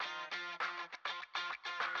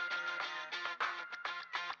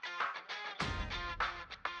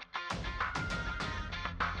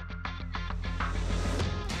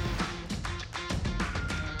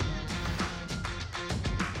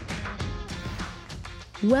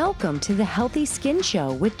Welcome to the Healthy Skin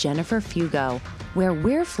Show with Jennifer Fugo, where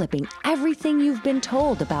we're flipping everything you've been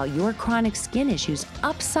told about your chronic skin issues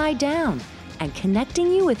upside down and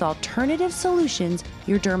connecting you with alternative solutions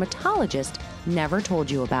your dermatologist never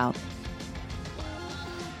told you about.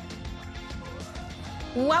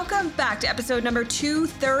 Welcome back to episode number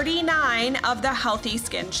 239 of the Healthy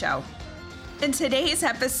Skin Show. In today's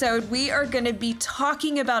episode, we are going to be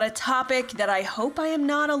talking about a topic that I hope I am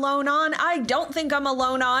not alone on. I don't think I'm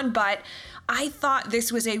alone on, but I thought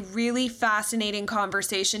this was a really fascinating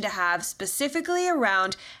conversation to have, specifically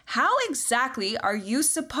around how exactly are you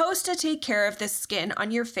supposed to take care of the skin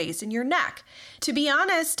on your face and your neck. To be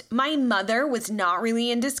honest, my mother was not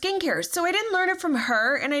really into skincare, so I didn't learn it from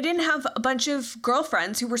her, and I didn't have a bunch of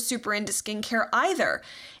girlfriends who were super into skincare either.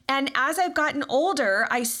 And as I've gotten older,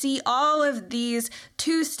 I see all of these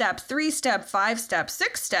 2-step, 3-step, 5-step,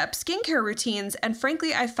 6-step skincare routines, and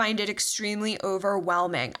frankly, I find it extremely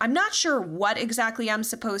overwhelming. I'm not sure what exactly I'm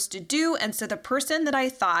supposed to do, and so the person that I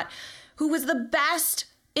thought who was the best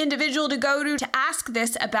individual to go to ask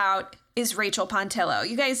this about is Rachael Pontillo.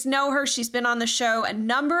 You guys know her. She's been on the show a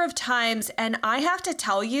number of times, and I have to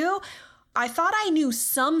tell you, I thought I knew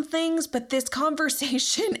some things, but this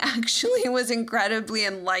conversation actually was incredibly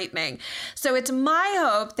enlightening. So it's my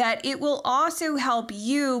hope that it will also help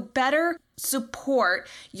you better support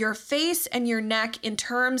your face and your neck in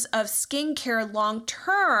terms of skincare long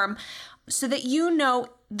term, so that you know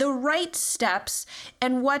the right steps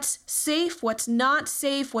and what's safe, what's not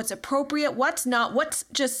safe, what's appropriate, what's not, what's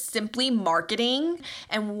just simply marketing,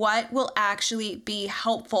 and what will actually be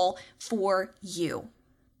helpful for you.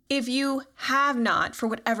 If you have not, for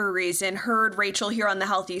whatever reason, heard Rachael here on the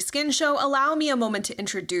Healthy Skin Show, allow me a moment to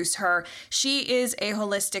introduce her. She is a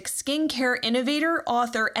holistic skincare innovator,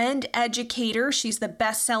 author, and educator. She's the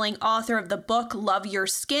best-selling author of the book, Love Your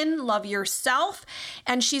Skin, Love Yourself.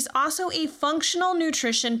 And she's also a functional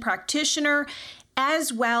nutrition practitioner,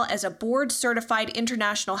 as well as a board-certified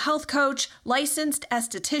international health coach, licensed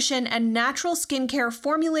esthetician, and natural skincare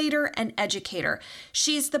formulator and educator.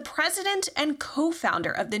 She's the president and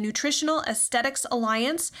co-founder of the Nutritional Aesthetics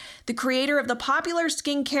Alliance, the creator of the popular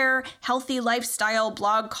skincare healthy lifestyle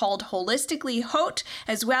blog called Holistically Haute,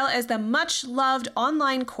 as well as the much-loved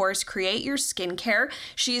online course Create Your Skincare.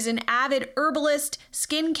 She's an avid herbalist,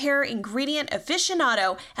 skincare ingredient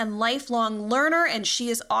aficionado, and lifelong learner, and she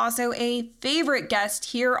is also a favorite guest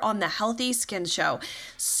here on the Healthy Skin Show.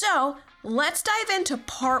 So let's dive into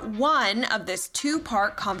part 1 of this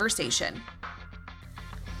 2-part conversation.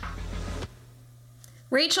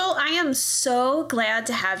 Rachael, I am so glad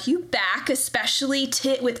to have you back, especially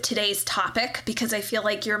with today's topic, because I feel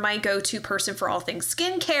like you're my go-to person for all things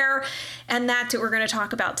skincare, and that's what we're going to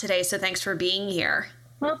talk about today. So thanks for being here.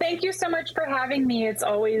 Well, thank you so much for having me. It's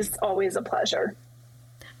always a pleasure.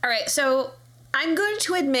 All right, so I'm going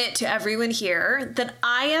to admit to everyone here that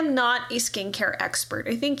I am not a skincare expert.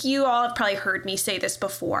 I think you all have probably heard me say this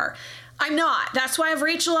before. I'm not. That's why I have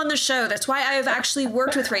Rachael on the show. That's why I have actually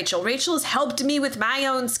worked with Rachael. Rachael has helped me with my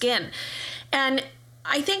own skin. And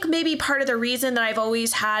I think maybe part of the reason that I've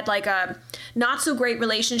always had like a not so great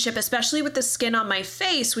relationship, especially with the skin on my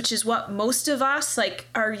face, which is what most of us like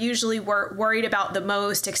are usually worried about the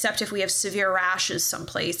most, except if we have severe rashes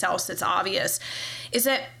someplace else that's obvious, is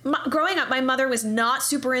that growing up, my mother was not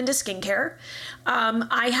super into skincare.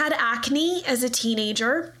 I had acne as a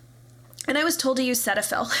teenager. And I was told to use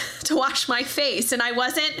Cetaphil to wash my face, and I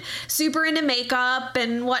wasn't super into makeup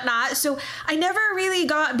and whatnot. So I never really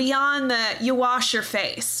got beyond the you wash your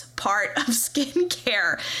face part of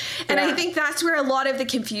skincare. And I think that's where a lot of the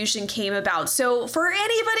confusion came about. So for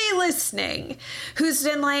anybody listening who's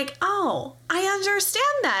been like, oh, I understand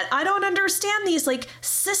that. I don't understand these like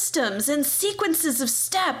systems and sequences of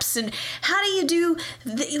steps. And how do you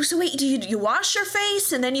do, so wait, do you wash your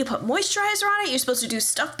face and then you put moisturizer on it? You're supposed to do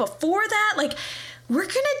stuff before that? Like, we're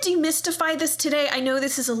going to demystify this today. I know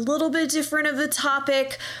this is a little bit different of a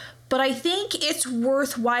topic, but I think it's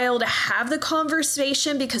worthwhile to have the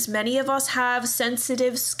conversation because many of us have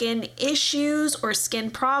sensitive skin issues or skin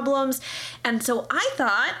problems. And so I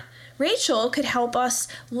thought Rachael could help us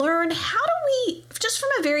learn how do we, just from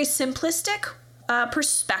a very simplistic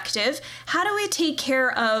perspective, how do we take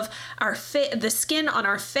care of our the skin on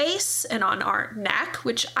our face and on our neck,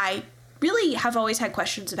 which I really have always had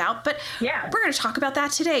questions about, but we're going to talk about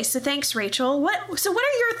that today. So thanks, Rachael. What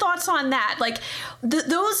are your thoughts on that? Like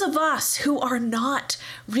those of us who are not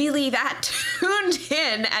really that tuned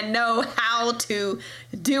in and know how to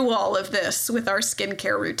do all of this with our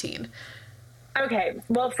skincare routine. Okay.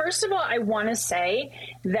 Well, first of all, I want to say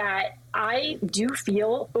that I do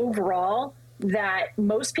feel overall that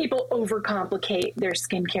most people overcomplicate their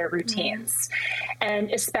skincare routines.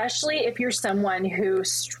 And especially if you're someone who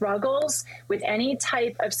struggles with any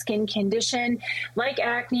type of skin condition like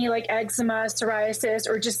acne, like eczema, psoriasis,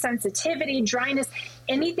 or just sensitivity, dryness,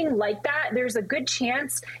 anything like that, there's a good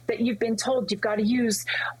chance that you've been told you've got to use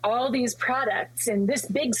all these products in this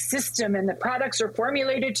big system, and the products are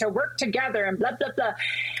formulated to work together and blah, blah, blah.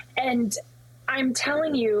 And I'm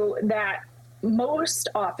telling you that most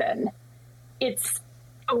often it's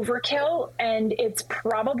overkill, and it's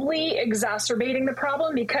probably exacerbating the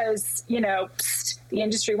problem because, the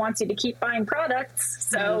industry wants you to keep buying products.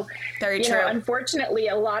 So, Very true. Unfortunately,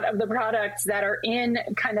 a lot of the products that are in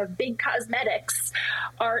kind of big cosmetics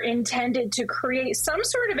are intended to create some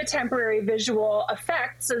sort of a temporary visual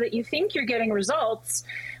effect so that you think you're getting results.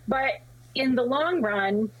 But in the long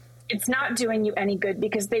run, it's not doing you any good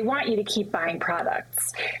because they want you to keep buying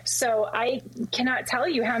products. So I cannot tell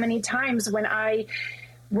you how many times when I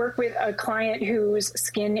work with a client whose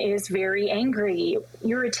skin is very angry,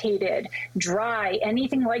 irritated, dry,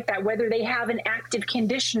 anything like that, whether they have an active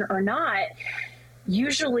condition or not,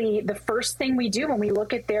 usually the first thing we do when we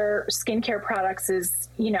look at their skincare products is,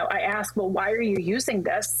 I ask, well, why are you using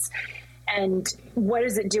this? And what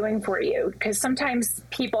is it doing for you? Because sometimes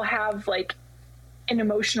people have like an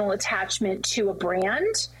emotional attachment to a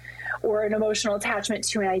brand or an emotional attachment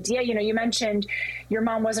to an idea. You mentioned your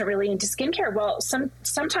mom wasn't really into skincare. Well,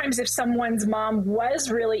 sometimes if someone's mom was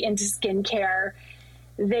really into skincare,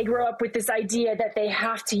 they grow up with this idea that they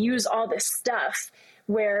have to use all this stuff,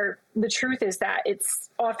 where the truth is that it's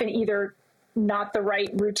often either not the right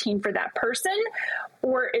routine for that person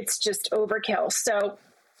or it's just overkill. So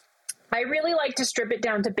I really like to strip it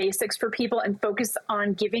down to basics for people and focus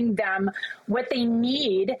on giving them what they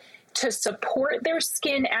need to support their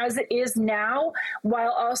skin as it is now,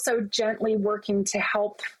 while also gently working to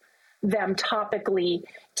help them topically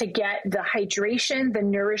to get the hydration, the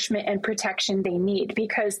nourishment, and protection they need.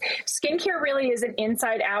 Because skincare really is an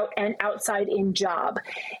inside out and outside in job.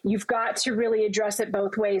 You've got to really address it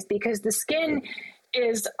both ways, because the skin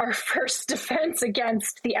is our first defense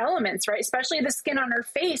against the elements, right? Especially the skin on our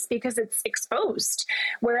face, because it's exposed.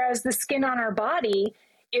 Whereas the skin on our body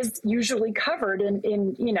is usually covered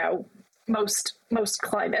in most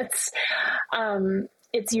climates.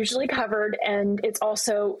 It's usually covered, and it's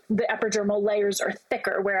also, the epidermal layers are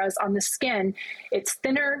thicker, whereas on the skin, it's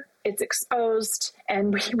thinner, it's exposed,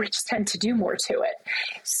 and we just tend to do more to it.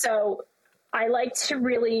 So I like to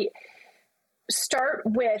really start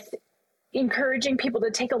with encouraging people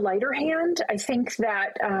to take a lighter hand. I think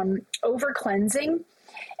that over cleansing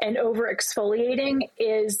and over exfoliating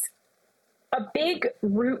is a big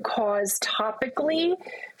root cause topically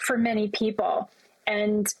for many people.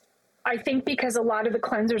 And I think because a lot of the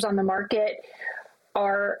cleansers on the market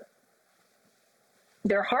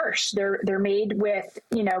they're harsh. They're made with,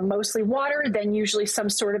 mostly water, then usually some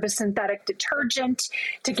sort of a synthetic detergent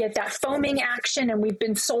to get that foaming action. And we've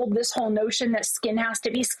been sold this whole notion that skin has to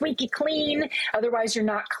be squeaky clean, otherwise you're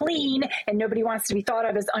not clean, and nobody wants to be thought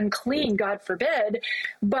of as unclean, God forbid.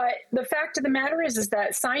 But the fact of the matter is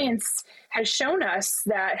that science has shown us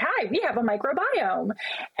that, hi, we have a microbiome,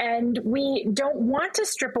 and we don't want to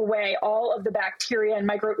strip away all of the bacteria and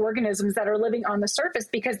microorganisms that are living on the surface,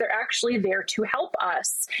 because they're actually there to help us.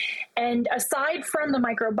 And aside from the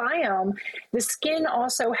microbiome, the skin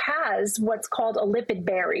also has what's called a lipid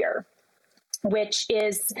barrier, which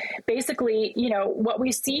is basically, what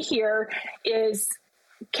we see here is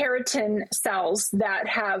keratin cells that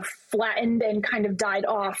have flattened and kind of died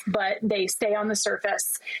off, but they stay on the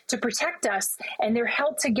surface to protect us, and they're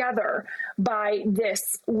held together by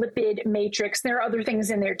this lipid matrix. There are other things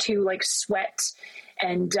in there too, like sweat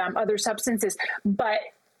and other substances, but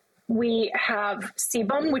we have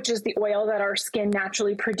sebum, which is the oil that our skin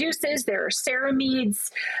naturally produces. There are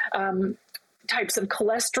ceramides, types of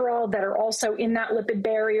cholesterol that are also in that lipid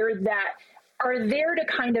barrier that are there to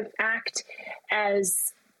kind of act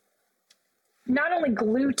as not only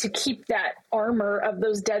glue to keep that armor of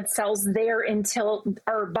those dead cells there until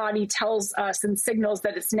our body tells us and signals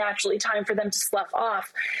that it's naturally time for them to slough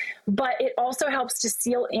off, but it also helps to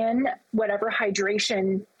seal in whatever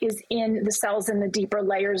hydration is in the cells in the deeper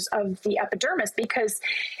layers of the epidermis, because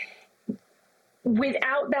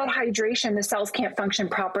without that hydration, the cells can't function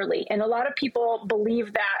properly. And a lot of people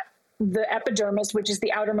believe that the epidermis, which is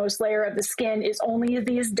the outermost layer of the skin, is only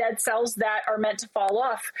these dead cells that are meant to fall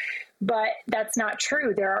off. But that's not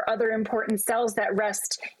true. There are other important cells that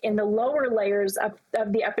rest in the lower layers of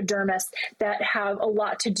the epidermis that have a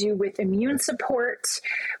lot to do with immune support,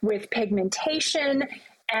 with pigmentation,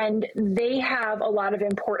 And they have a lot of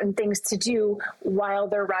important things to do while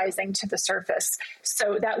they're rising to the surface.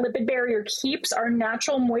 So that lipid barrier keeps our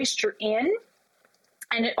natural moisture in,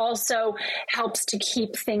 and it also helps to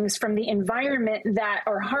keep things from the environment that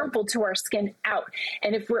are harmful to our skin out.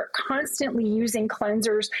 And if we're constantly using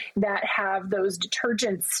cleansers that have those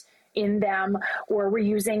detergents in them, or we're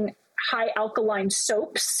using high alkaline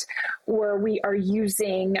soaps, or we are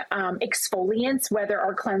using exfoliants, whether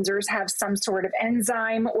our cleansers have some sort of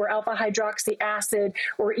enzyme or alpha hydroxy acid,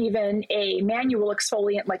 or even a manual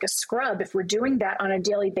exfoliant like a scrub, if we're doing that on a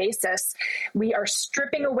daily basis, we are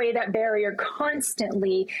stripping away that barrier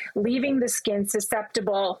constantly, leaving the skin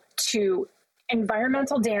susceptible to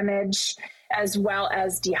environmental damage as well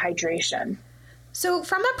as dehydration. So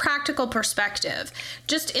from a practical perspective,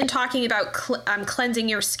 just in talking about cleansing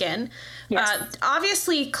your skin, yes.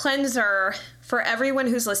 Obviously cleanser for everyone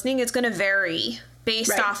who's listening is going to vary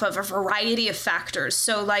based off of a variety of factors.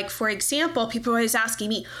 So like, for example, people are always asking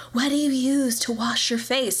me, what do you use to wash your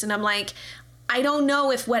face? And I'm like, I don't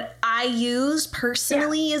know if what I use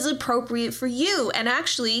personally is appropriate for you. And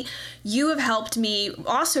actually, you have helped me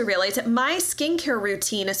also realize that my skincare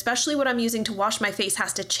routine, especially what I'm using to wash my face,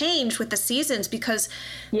 has to change with the seasons, because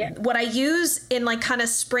what I use in like kind of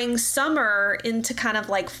spring, summer into kind of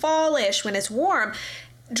like fallish when it's warm,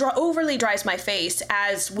 overly dries my face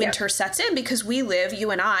as winter sets in, because you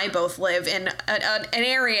and I both live in an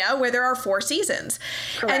area where there are 4 seasons.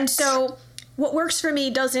 Correct. And so what works for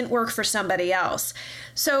me doesn't work for somebody else.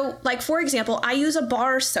 So like, for example, I use a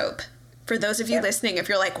bar soap. For those of you listening, if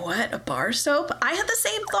you're like, what, a bar soap? I had the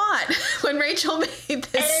same thought when Rachel made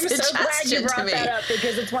this suggestion to me. And I'm so glad you brought that up,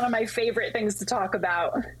 because it's one of my favorite things to talk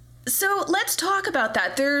about. So let's talk about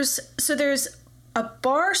that. There's a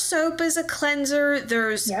bar soap as a cleanser.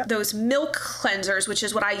 There's those milk cleansers, which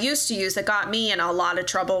is what I used to use, that got me in a lot of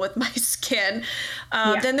trouble with my skin.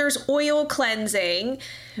 Then there's oil cleansing.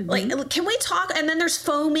 Mm-hmm. Like, can we talk? And then there's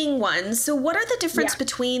foaming ones. So what are the difference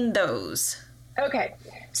between those? Okay.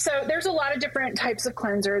 So there's a lot of different types of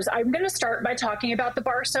cleansers. I'm going to start by talking about the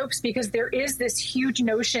bar soaps, because there is this huge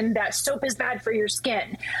notion that soap is bad for your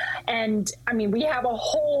skin. And I mean, we have a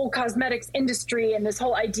whole cosmetics industry and this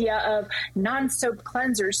whole idea of non-soap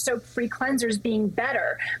cleansers, soap-free cleansers being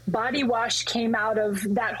better. Body wash came out of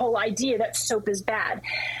that whole idea that soap is bad.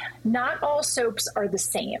 Not all soaps are the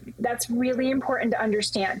same. That's really important to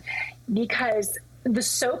understand, because the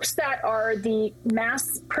soaps that are the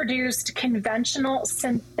mass-produced conventional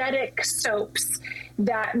synthetic soaps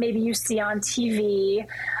that maybe you see on TV,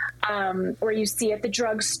 or you see at the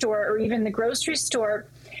drugstore or even the grocery store,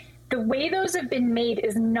 the way those have been made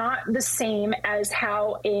is not the same as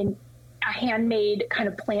how a handmade kind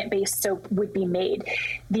of plant-based soap would be made.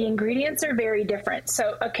 The ingredients are very different.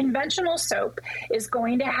 So a conventional soap is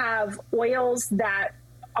going to have oils that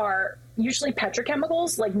are usually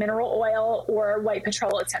petrochemicals, like mineral oil or white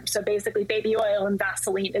petroleum. So basically baby oil and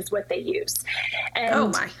Vaseline is what they use. And oh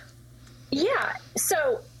my. Yeah.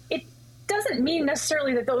 So it doesn't mean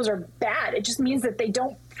necessarily that those are bad. It just means that they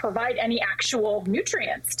don't provide any actual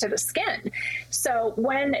nutrients to the skin. So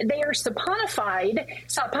when they are saponified,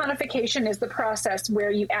 saponification is the process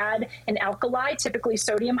where you add an alkali, typically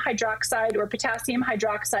sodium hydroxide or potassium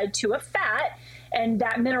hydroxide, to a fat, and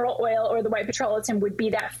that mineral oil or the white petroleum would be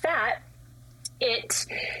that fat. It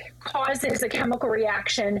causes a chemical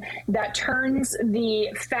reaction that turns the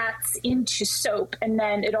fats into soap, and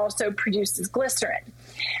then it also produces glycerin.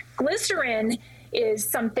 Glycerin is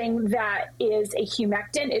something that is a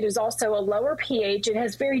humectant. It is also a lower pH. It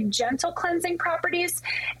has very gentle cleansing properties,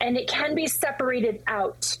 and it can be separated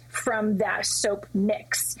out from that soap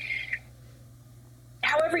mix.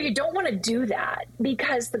 However, you don't want to do that,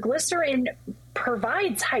 because the glycerin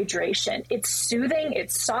provides hydration. It's soothing,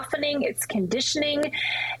 it's softening, it's conditioning,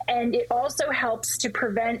 and it also helps to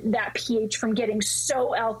prevent that pH from getting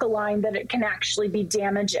so alkaline that it can actually be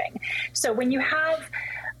damaging. So when you have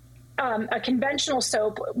a conventional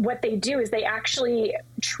soap, what they do is they actually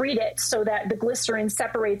treat it so that the glycerin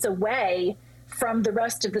separates away from the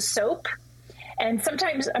rest of the soap. And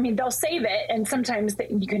sometimes, I mean, they'll save it, and sometimes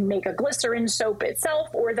you can make a glycerin soap itself,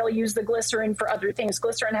 or they'll use the glycerin for other things.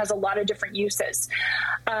 Glycerin has a lot of different uses.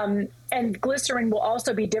 And glycerin will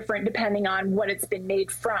also be different depending on what it's been made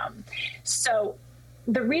from. So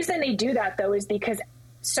the reason they do that, though, is because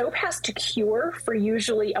soap has to cure for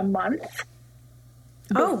usually a month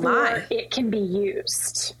before it can be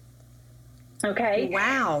used. Okay?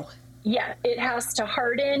 Wow. Yeah, it has to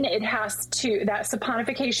harden. It has to, that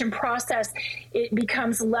saponification process, it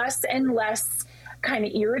becomes less and less kind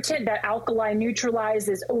of irritant. That alkali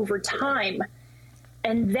neutralizes over time.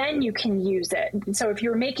 and then you can use it. So if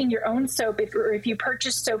you're making your own soap, if you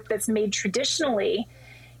purchase soap that's made traditionally,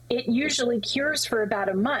 it usually cures for about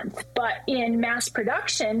a month. But in mass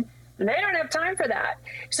production, they don't have time for that.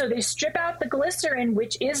 So they strip out the glycerin,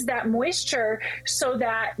 which is that moisture, so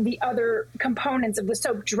that the other components of the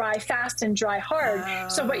soap dry fast and dry hard. Oh.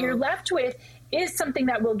 So what you're left with is something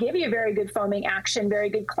that will give you very good foaming action, very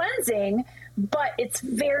good cleansing, but it's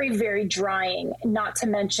very, very drying, not to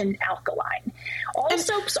mention alkaline. All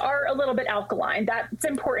soaps are a little bit alkaline. That's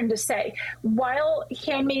important to say. While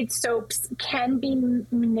handmade soaps can be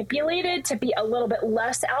manipulated to be a little bit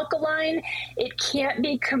less alkaline, it can't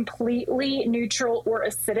be completely neutral or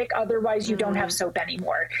acidic. Otherwise, you don't have soap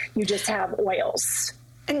anymore. You just have oils.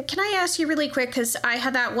 And can I ask you really quick, because I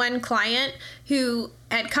had that one client who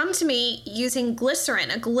had come to me using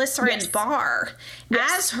glycerin, a glycerin bar,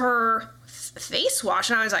 as her face wash,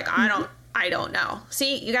 and I was like, I don't know.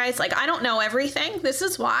 See, you guys, like, I don't know everything. This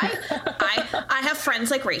is why I have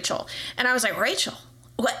friends like Rachael, and I was like, Rachael,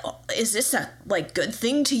 what is this a good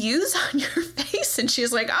thing to use on your face? And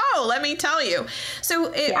she's like, oh, let me tell you.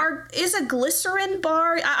 So is a glycerin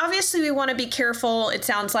bar, obviously we want to be careful, it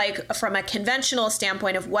sounds like, from a conventional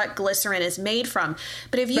standpoint of what glycerin is made from.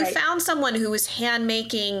 But if you found someone who was hand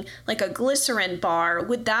making like a glycerin bar,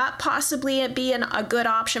 would that possibly be a good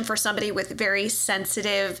option for somebody with very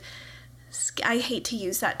sensitive, I hate to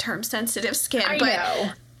use that term, sensitive skin, I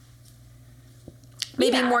know.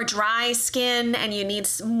 Maybe more dry skin and you need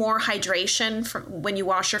more hydration from when you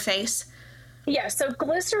wash your face? Yeah, so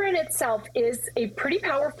glycerin itself is a pretty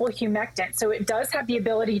powerful humectant. So it does have the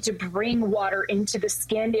ability to bring water into the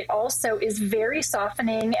skin. It also is very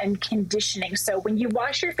softening and conditioning. So when you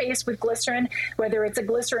wash your face with glycerin, whether it's a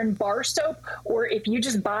glycerin bar soap or if you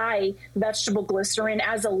just buy vegetable glycerin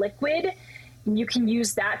as a liquid, you can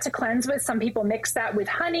use that to cleanse with. Some people mix that with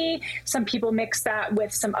honey. Some people mix that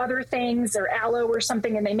with some other things or aloe or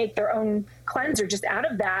something, and they make their own cleanser just out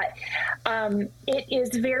of that. It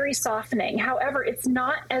is very softening. However, it's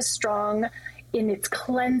not as strong in its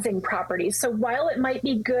cleansing properties. So while it might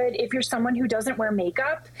be good if you're someone who doesn't wear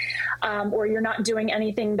makeup, or you're not doing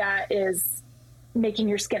anything that is making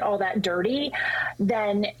your skin all that dirty,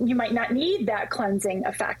 then you might not need that cleansing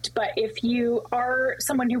effect. But if you are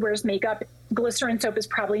someone who wears makeup, glycerin soap is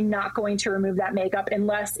probably not going to remove that makeup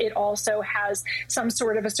unless it also has some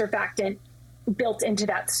sort of a surfactant built into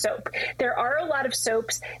that soap. There are a lot of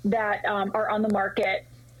soaps that are on the market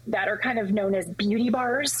that are kind of known as beauty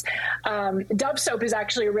bars. Dove soap is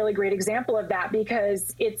actually a really great example of that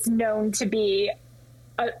because it's known to be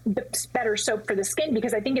the better soap for the skin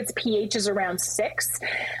because I think its pH is around 6,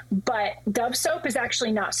 but Dove soap is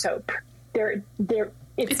actually not soap.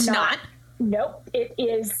 It's not. Nope, it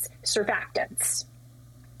is surfactants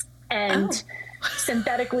and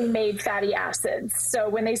synthetically made fatty acids. So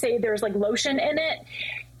when they say there's like lotion in it,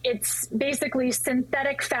 it's basically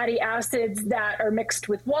synthetic fatty acids that are mixed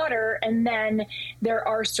with water. And then there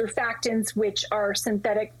are surfactants, which are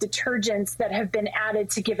synthetic detergents that have been added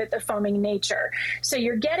to give it the foaming nature. So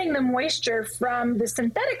you're getting the moisture from the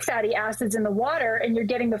synthetic fatty acids in the water, and you're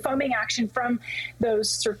getting the foaming action from those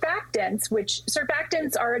surfactants, which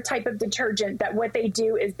surfactants are a type of detergent that what they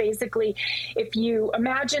do is basically, if you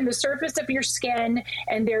imagine the surface of your skin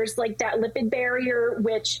and there's like that lipid barrier,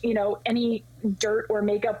 which, you know, any dirt or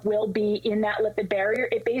makeup will be in that lipid barrier,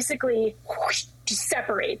 it basically just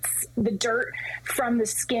separates the dirt from the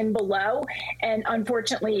skin below and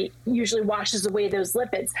unfortunately usually washes away those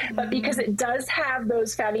lipids. But because it does have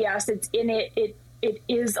those fatty acids in it, it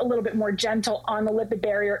is a little bit more gentle on the lipid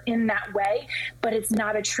barrier in that way, but it's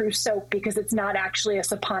not a true soap because it's not actually a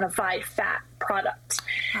saponified fat product.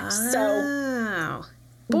 So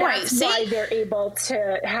that's why they're able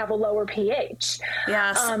to have a lower pH.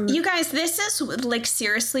 Yes. You guys, this is like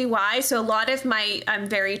seriously why. So a lot of my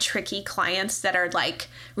very tricky clients that are like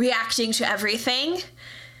reacting to everything,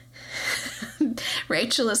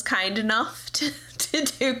 Rachael is kind enough to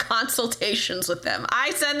do consultations with them.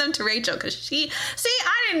 I send them to Rachael because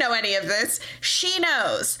I didn't know any of this. She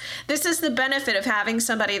knows. This is the benefit of having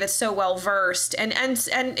somebody that's so well versed. And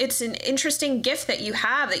it's an interesting gift that you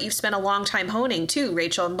have that you've spent a long time honing too,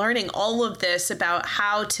 Rachael, and learning all of this about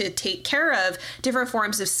how to take care of different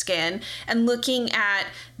forms of skin and looking at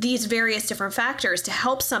these various different factors to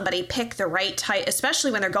help somebody pick the right type,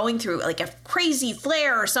 especially when they're going through like a crazy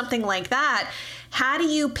flare or something like that. How do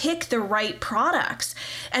you pick the right products?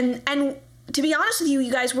 And to be honest with you,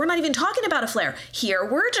 you guys, we're not even talking about a flare here.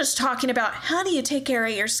 We're just talking about how do you take care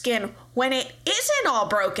of your skin when it isn't all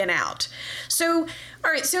broken out. So,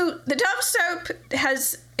 all right, so the Dove soap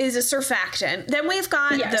is a surfactant. Then we've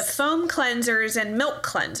got the foam cleansers and milk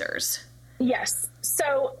cleansers. Yes.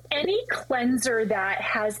 So any cleanser that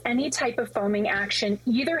has any type of foaming action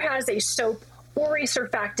either has a soap or a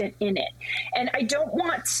surfactant in it. And I don't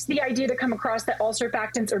want the idea to come across that all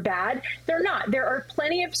surfactants are bad. They're not. There are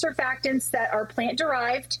plenty of surfactants that are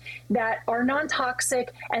plant-derived, that are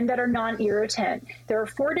non-toxic, and that are non-irritant. There are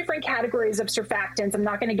 4 different categories of surfactants. I'm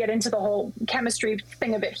not going to get into the whole chemistry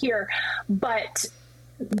thing of it here, but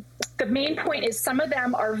the main point is some of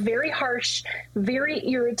them are very harsh, very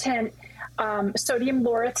irritant. Sodium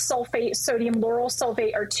lauryl sulfate, sodium lauryl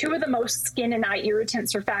sulfate are 2 of the most skin and eye irritant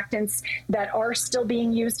surfactants that are still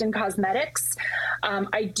being used in cosmetics.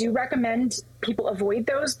 I do recommend people avoid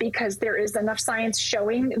those because there is enough science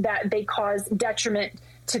showing that they cause detriment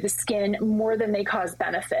to the skin more than they cause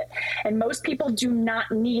benefit. And most people do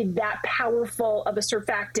not need that powerful of a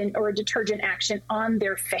surfactant or a detergent action on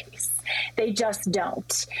their face. They just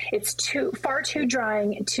don't. It's far too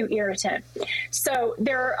drying, too irritant. So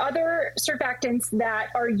there are other surfactants that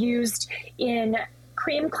are used in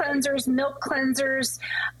cream cleansers, milk cleansers.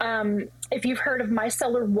 If you've heard of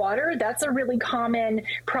micellar water, that's a really common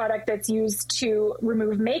product that's used to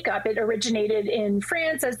remove makeup. It originated in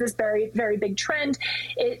France as this very, very big trend.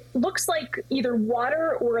 It looks like either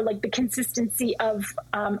water or like the consistency of,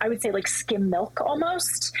 I would say like skim milk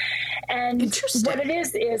almost. And what it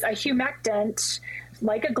is a humectant,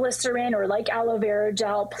 like a glycerin or like aloe vera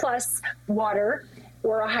gel plus water,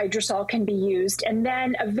 or a hydrosol can be used. And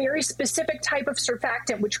then a very specific type of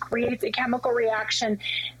surfactant, which creates a chemical reaction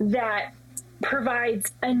that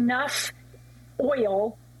provides enough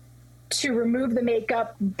oil to remove the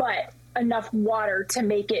makeup, but enough water to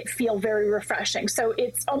make it feel very refreshing. So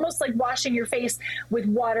it's almost like washing your face with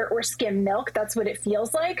water or skim milk. That's what it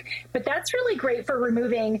feels like. But that's really great for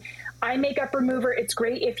removing eye makeup remover. It's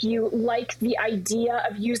great if you like the idea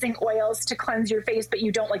of using oils to cleanse your face, but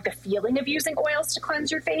you don't like the feeling of using oils to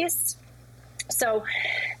cleanse your face. So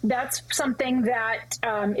that's something that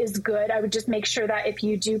is good. I would just make sure that if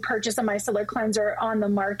you do purchase a micellar cleanser on the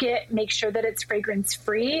market, make sure that it's fragrance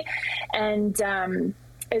free and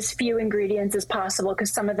as few ingredients as possible,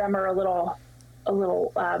 because some of them are a little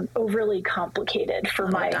overly complicated for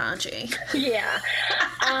my dodgy. Yeah.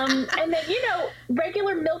 And then,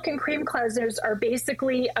 regular milk and cream cleansers are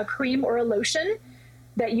basically a cream or a lotion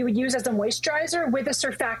that you would use as a moisturizer with a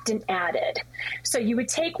surfactant added. So you would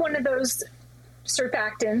take one of those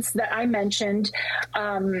surfactants that I mentioned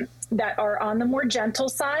that are on the more gentle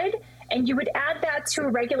side, and you would add that to a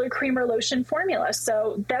regular cream or lotion formula.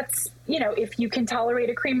 So that's, if you can tolerate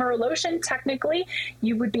a cream or a lotion, technically,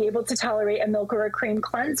 you would be able to tolerate a milk or a cream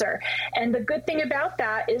cleanser. And the good thing about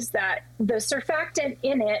that is that the surfactant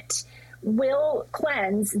in it will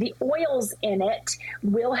cleanse. The oils in it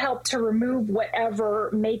will help to remove whatever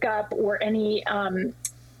makeup or any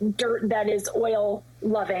dirt that is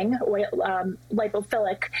oil-loving,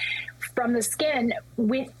 lipophilic, from the skin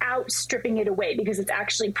without stripping it away, because it's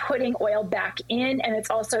actually putting oil back in, and it's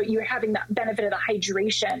also, you're having the benefit of the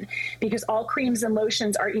hydration, because all creams and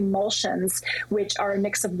lotions are emulsions, which are a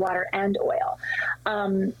mix of water and oil.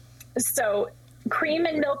 So cream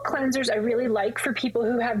and milk cleansers I really like for people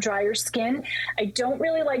who have drier skin. I don't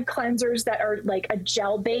really like cleansers that are like a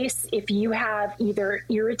gel base if you have either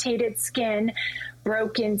irritated skin,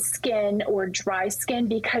 broken skin, or dry skin,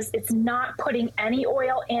 because it's not putting any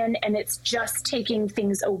oil in and it's just taking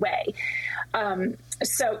things away.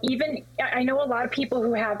 So even, I know a lot of people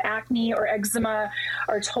who have acne or eczema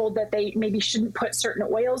are told that they maybe shouldn't put certain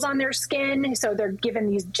oils on their skin, so they're given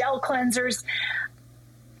these gel cleansers.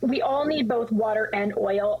 We all need both water and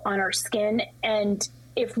oil on our skin, and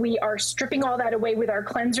if we are stripping all that away with our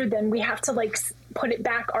cleanser, then we have to put it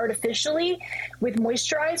back artificially with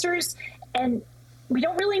moisturizers, and we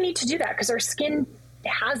don't really need to do that because our skin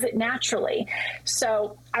has it naturally.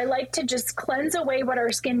 So I like to just cleanse away what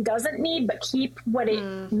our skin doesn't need, but keep what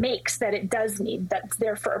it makes that it does need, that's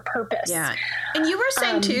there for a purpose. Yeah. And you were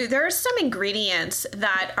saying too, there are some ingredients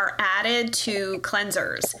that are added to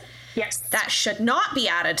cleansers. Yes. That should not be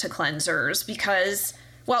added to cleansers because,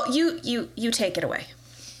 well, you take it away.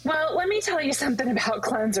 Well, let me tell you something about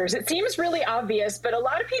cleansers. It seems really obvious, but a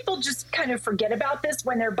lot of people just kind of forget about this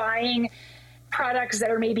when they're buying products that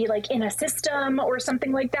are maybe like in a system or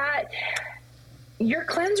something like that. Your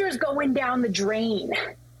cleanser is going down the drain.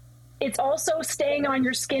 It's also staying on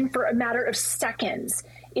your skin for a matter of seconds.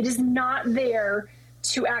 It is not there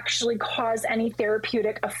to actually cause any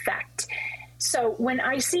therapeutic effect. So when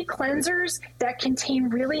I see cleansers that contain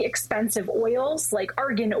really expensive oils like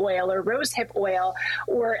argan oil or rosehip oil,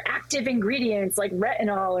 or active ingredients like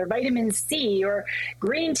retinol or vitamin C or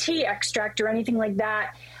green tea extract or anything like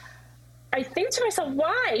that, I think to myself,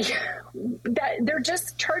 why? That they're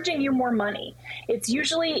just charging you more money. It's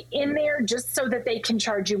usually in there just so that they can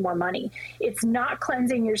charge you more money. It's not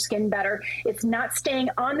cleansing your skin better. It's not staying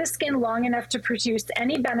on the skin long enough to produce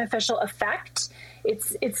any beneficial effect.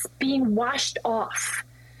 It's being washed off.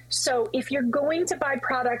 So if you're going to buy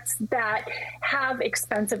products that have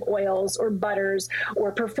expensive oils or butters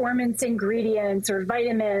or performance ingredients or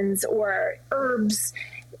vitamins or herbs,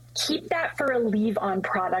 keep that for a leave-on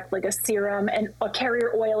product like a serum and a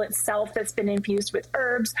carrier oil itself that's been infused with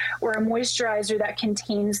herbs, or a moisturizer that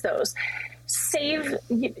contains those.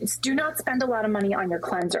 Do not spend a lot of money on your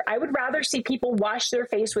cleanser. I would rather see people wash their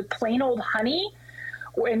face with plain old honey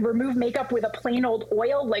and remove makeup with a plain old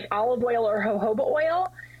oil like olive oil or jojoba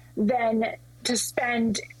oil than to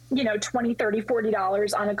spend, $20, $30,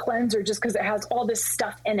 $40 on a cleanser just because it has all this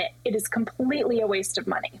stuff in it. It is completely a waste of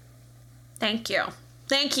money. Thank you.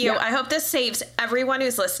 Thank you. Yeah. I hope this saves everyone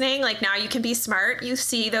who's listening. Like, now you can be smart. You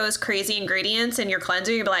see those crazy ingredients in your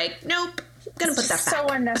cleanser, you're like, nope, I'm going to put that back. So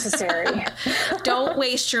unnecessary. Don't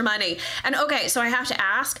waste your money. And okay, so I have to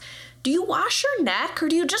ask, do you wash your neck or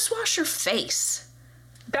do you just wash your face?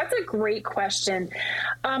 That's a great question.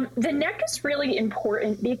 The neck is really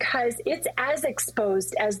important because it's as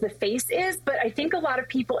exposed as the face is, but I think a lot of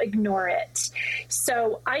people ignore it.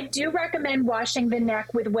 So I do recommend washing the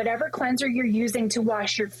neck with whatever cleanser you're using to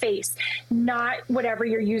wash your face, not whatever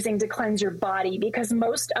you're using to cleanse your body, because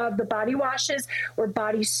most of the body washes or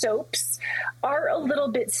body soaps are a little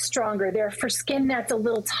bit stronger. They're for skin that's a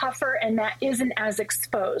little tougher and that isn't as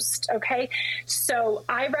exposed, okay? So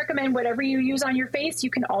I recommend whatever you use on your face, you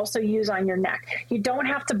can also use on your neck. You don't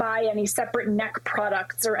have to buy any separate neck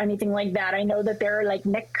products or anything like that. I know that there are like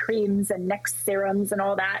neck creams and neck serums and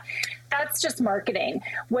all that. That's just marketing.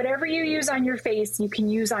 Whatever you use on your face, you can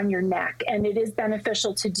use on your neck, and it is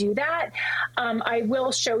beneficial to do that. I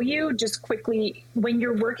will show you just quickly, when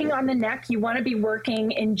you're working on the neck, you want to be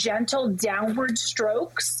working in gentle downward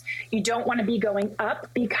strokes. You don't want to be going up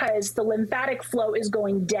because the lymphatic flow is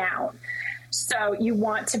going down. So you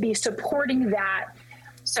want to be supporting that.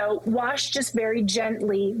 So wash just very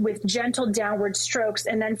gently with gentle downward strokes.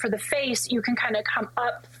 And then for the face, you can kind of come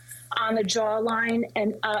up on the jawline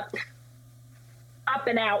and up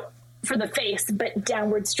and out for the face, but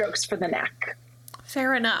downward strokes for the neck.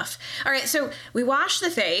 Fair enough. All right. So we wash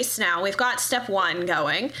the face. Now we've got step one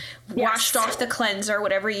going. Yes. Washed off the cleanser,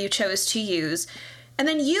 whatever you chose to use. And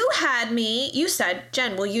then you said,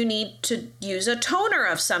 Jen, well, you need to use a toner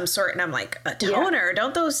of some sort. And I'm like, a toner? Yeah.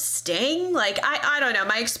 Don't those sting? Like, I don't know.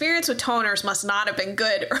 My experience with toners must not have been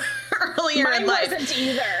good earlier in life. Mine wasn't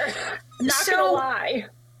either. Not gonna lie.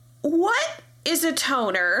 What is a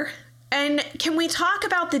toner? And can we talk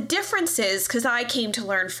about the differences? Because I came to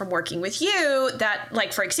learn from working with you that,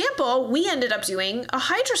 like, for example, we ended up doing a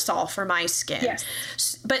hydrosol for my skin.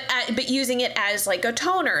 Yes. But using it as like a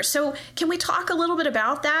toner. So can we talk a little bit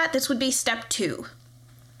about that? This would be step 2.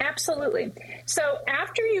 Absolutely. So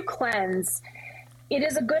after you cleanse, it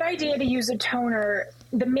is a good idea to use a toner.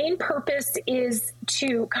 The main purpose is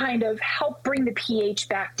to kind of help bring the pH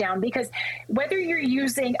back down, because whether you're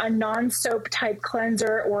using a non-soap type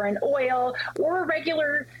cleanser or an oil or a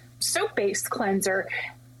regular soap-based cleanser,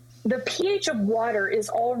 the pH of water is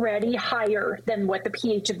already higher than what the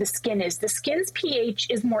pH of the skin is. The skin's pH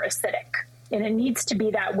is more acidic, and it needs to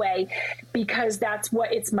be that way because that's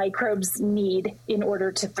what its microbes need in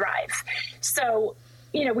order to thrive. So,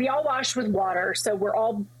 we all wash with water, so we're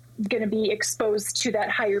all going to be exposed to that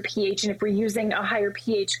higher pH. And if we're using a higher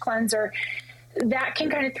pH cleanser, that can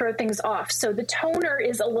kind of throw things off. So the toner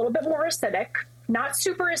is a little bit more acidic, not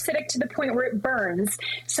super acidic to the point where it burns.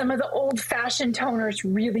 Some of the old-fashioned toners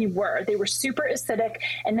really were. They were super acidic,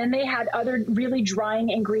 and then they had other really drying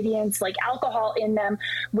ingredients like alcohol in them,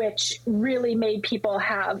 which really made people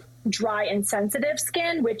have dry and sensitive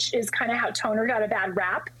skin, which is kind of how toner got a bad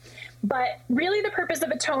rap. But really the purpose of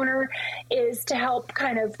a toner is to help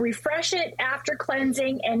kind of refresh it after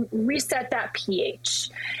cleansing and reset that pH.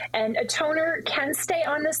 And a toner can stay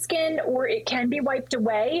on the skin or it can be wiped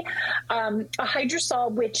away. A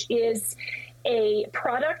hydrosol, which is a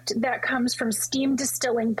product that comes from steam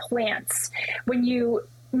distilling plants. When you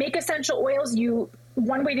make essential oils,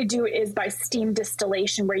 one way to do it is by steam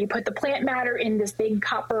distillation, where you put the plant matter in this big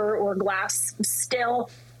copper or glass still.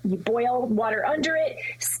 You boil water under it,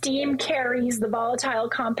 steam carries the volatile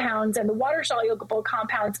compounds and the water-soluble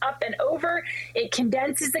compounds up and over. It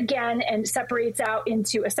condenses again and separates out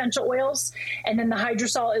into essential oils. And then the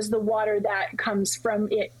hydrosol is the water that comes from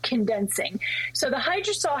it condensing. So the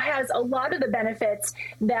hydrosol has a lot of the benefits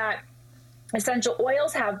that essential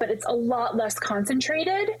oils have, but it's a lot less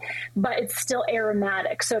concentrated, but it's still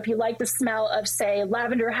aromatic. So if you like the smell of, say,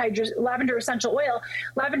 lavender essential oil,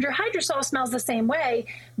 lavender hydrosol smells the same way,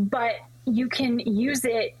 but you can use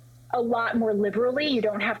it a lot more liberally. You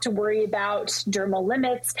don't have to worry about dermal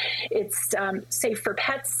limits. It's safe for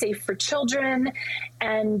pets, safe for children,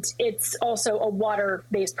 and it's also a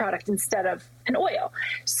water-based product instead of an oil.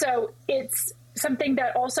 So it's something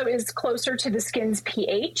that also is closer to the skin's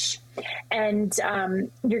pH. And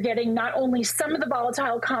you're getting not only some of the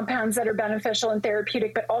volatile compounds that are beneficial and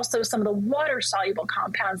therapeutic, but also some of the water-soluble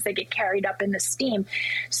compounds that get carried up in the steam.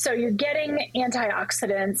 So you're getting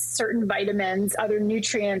antioxidants, certain vitamins, other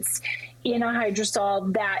nutrients in a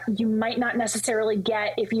hydrosol that you might not necessarily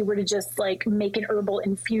get if you were to just like make an herbal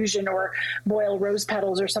infusion or boil rose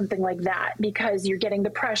petals or something like that, because you're getting the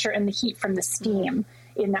pressure and the heat from the steam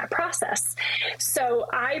in that process. So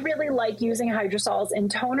I really like using hydrosols in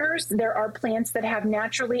toners. There are plants that have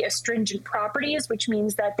naturally astringent properties, which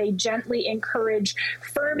means that they gently encourage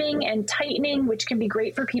firming and tightening, which can be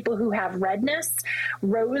great for people who have redness.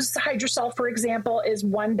 Rose hydrosol, for example, is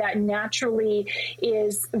one that naturally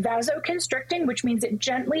is vasoconstricting, which means it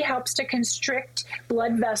gently helps to constrict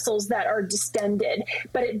blood vessels that are distended,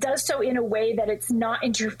 but it does so in a way that it's not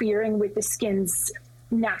interfering with the skin's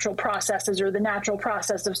natural processes or the natural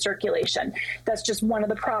process of circulation. That's just one of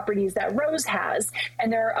the properties that rose has.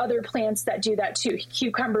 And there are other plants that do that too.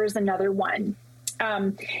 Cucumber is another one.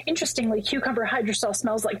 Interestingly, cucumber hydrosol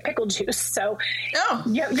smells like pickle juice. So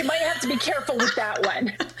you might have to be careful with that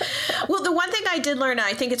one. Well, the one thing I did learn,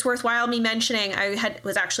 I think it's worthwhile me mentioning,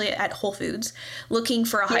 was actually at Whole Foods looking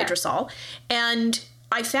for a hydrosol, and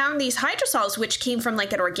I found these hydrosols, which came from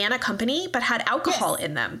like an organic company, but had alcohol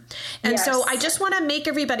in them. And so I just want to make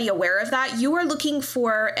everybody aware of that. You are looking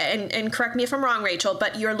for, and correct me if I'm wrong, Rachel,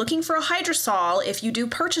 but you're looking for a hydrosol if you do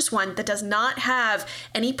purchase one that does not have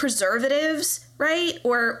any preservatives, right?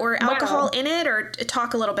 Or alcohol in it, or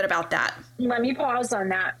talk a little bit about that. Let me pause on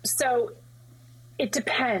that. So it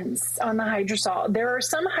depends on the hydrosol. There are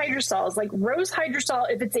some hydrosols, like rose hydrosol,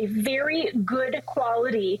 if it's a very good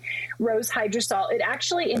quality rose hydrosol, it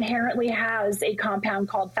actually inherently has a compound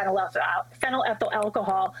called phenylethyl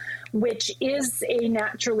alcohol, which is a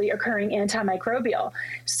naturally occurring antimicrobial.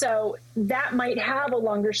 So that might have a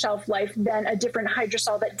longer shelf life than a different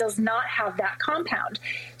hydrosol that does not have that compound.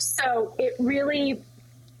 So it really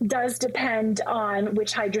does depend on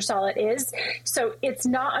which hydrosol it is. So it's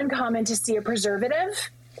not uncommon to see a preservative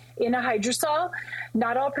in a hydrosol.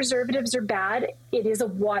 Not all preservatives are bad. It is a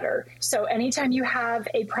water. So anytime you have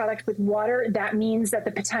a product with water, that means that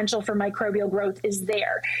the potential for microbial growth is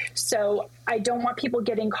there. So I don't want people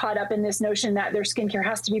getting caught up in this notion that their skincare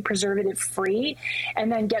has to be preservative free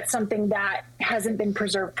and then get something that hasn't been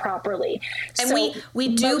preserved properly. And so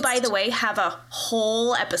we do, by the way, have a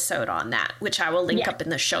whole episode on that, which I will link up in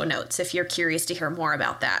the show notes if you're curious to hear more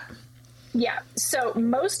about that. Yeah. So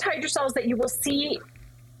most hydrosols that you will see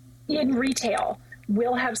in retail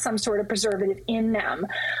will have some sort of preservative in them.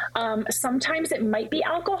 Sometimes it might be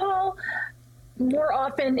alcohol. More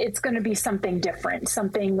often it's going to be something different,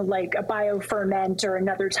 something like a bioferment or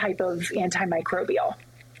another type of antimicrobial.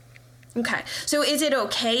 Okay. So is it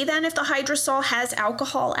okay then if the hydrosol has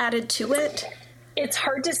alcohol added to it? It's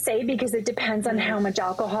hard to say because it depends on how much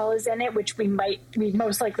alcohol is in it, which we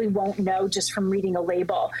most likely won't know just from reading a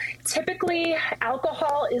label. Typically,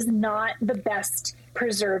 alcohol is not the best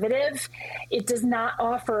preservative. It does not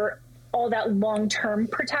offer all that long-term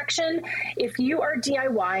protection. If you are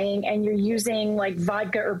DIYing and you're using like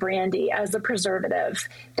vodka or brandy as a preservative,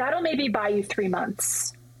 that'll maybe buy you 3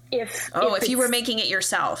 months. If you were making it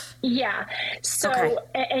yourself. Yeah. So,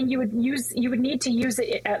 and you would need to use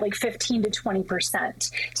it at like 15 to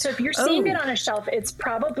 20%. So if you're seeing it on a shelf, it's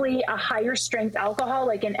probably a higher strength alcohol,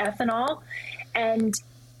 like an ethanol. And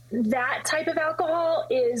that type of alcohol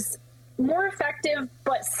is more effective,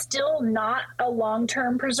 but still not a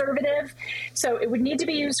long-term preservative. So it would need to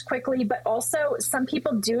be used quickly, but also some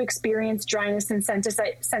people do experience dryness and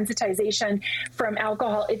sensitization from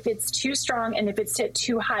alcohol if it's too strong and if it's at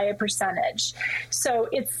too high a percentage. So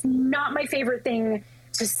it's not my favorite thing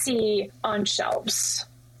to see on shelves.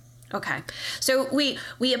 Okay. So we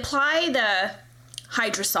apply the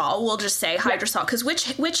hydrosol, we'll just say hydrosol, because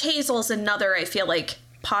witch hazel is another, I feel like,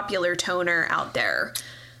 popular toner out there.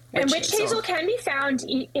 Witch hazel can be found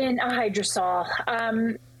in a hydrosol.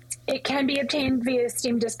 It can be obtained via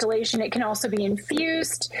steam distillation. It can also be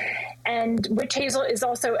infused. And witch hazel is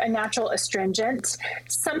also a natural astringent.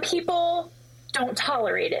 Some people don't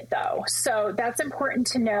tolerate it, though. So that's important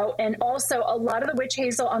to know. And also, a lot of the witch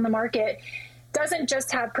hazel on the market doesn't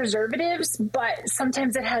just have preservatives, but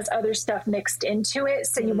sometimes it has other stuff mixed into it.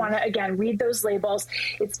 So you want to, again, read those labels.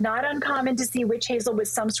 It's not uncommon to see witch hazel with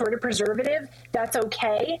some sort of preservative. That's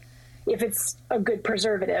okay if it's a good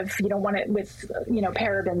preservative. You don't want it with,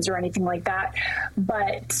 parabens or anything like that.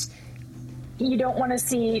 But you don't want to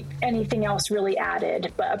see anything else really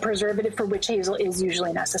added. But a preservative for witch hazel is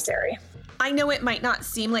usually necessary. I know it might not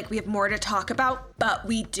seem like we have more to talk about, but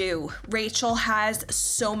we do. Rachael has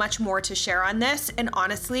so much more to share on this, and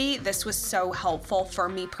honestly, this was so helpful for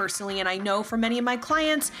me personally, and I know for many of my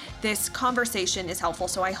clients, this conversation is helpful,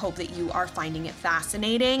 so I hope that you are finding it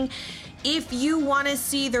fascinating. If you want to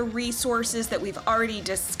see the resources that we've already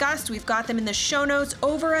discussed, we've got them in the show notes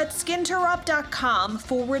over at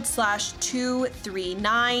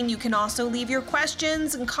skinterrupt.com/239. You can also leave your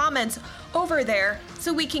questions and comments over there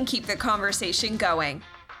so we can keep the conversation going.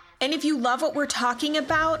 And if you love what we're talking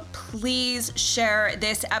about, please share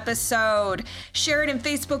this episode. Share it in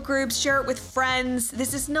Facebook groups, share it with friends.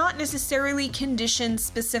 This is not necessarily condition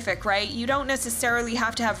specific, right? You don't necessarily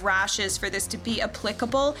have to have rashes for this to be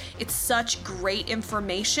applicable. It's such great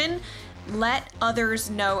information. Let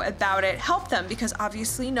others know about it. Help them, because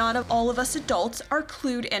obviously not all of us adults are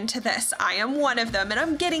clued into this. I am one of them, and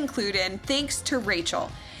I'm getting clued in thanks to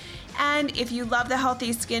Rachael. And if you love the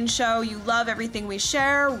Healthy Skin Show, you love everything we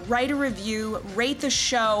share, write a review, rate the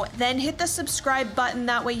show, then hit the subscribe button.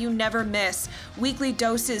 That way you never miss weekly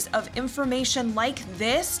doses of information like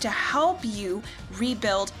this to help you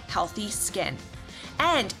rebuild healthy skin.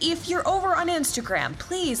 And if you're over on Instagram,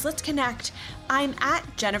 please, let's connect. I'm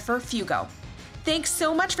at Jennifer Fugo. Thanks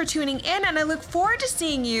so much for tuning in, and I look forward to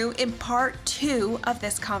seeing you in part 2 of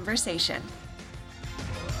this conversation.